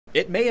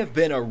It may have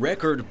been a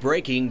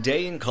record-breaking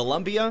day in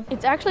Columbia.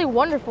 It's actually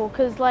wonderful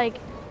because, like,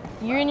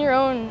 you're in your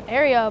own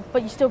area,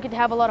 but you still get to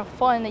have a lot of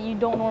fun that you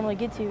don't normally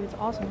get to. It's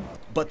awesome.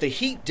 But the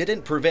heat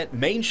didn't prevent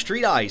Main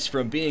Street Ice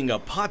from being a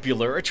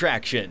popular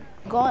attraction.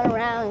 Going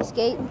around and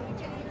skating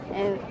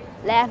and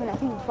laughing at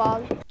people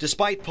falling.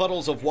 Despite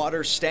puddles of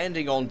water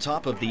standing on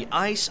top of the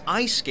ice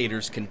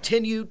skaters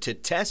continued to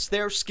test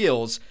their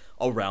skills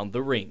around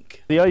the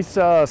rink. The ice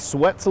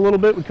sweats a little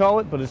bit, we call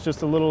it, but it's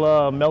just a little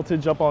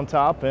meltage up on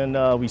top,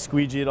 and we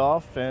squeegee it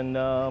off, and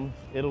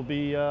it'll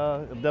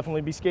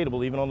definitely be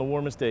skatable even on the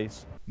warmest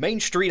days. Main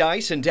Street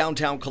Ice in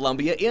downtown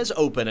Columbia is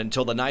open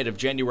until the night of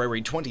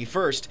January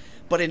 21st,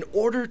 but in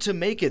order to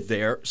make it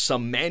there,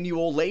 some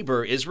manual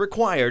labor is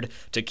required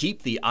to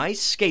keep the ice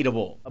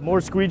skatable.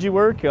 More squeegee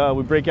work.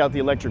 We break out the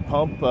electric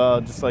pump,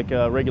 just like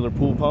a regular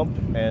pool pump,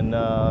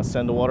 and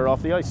send the water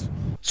off the ice.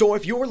 So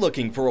if you're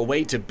looking for a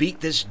way to beat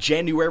this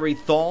January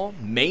thaw,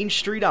 Main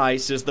Street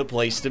Ice is the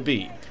place to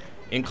be.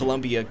 In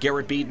Columbia,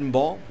 Garrett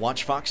Beatonball,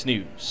 Watch Fox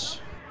News.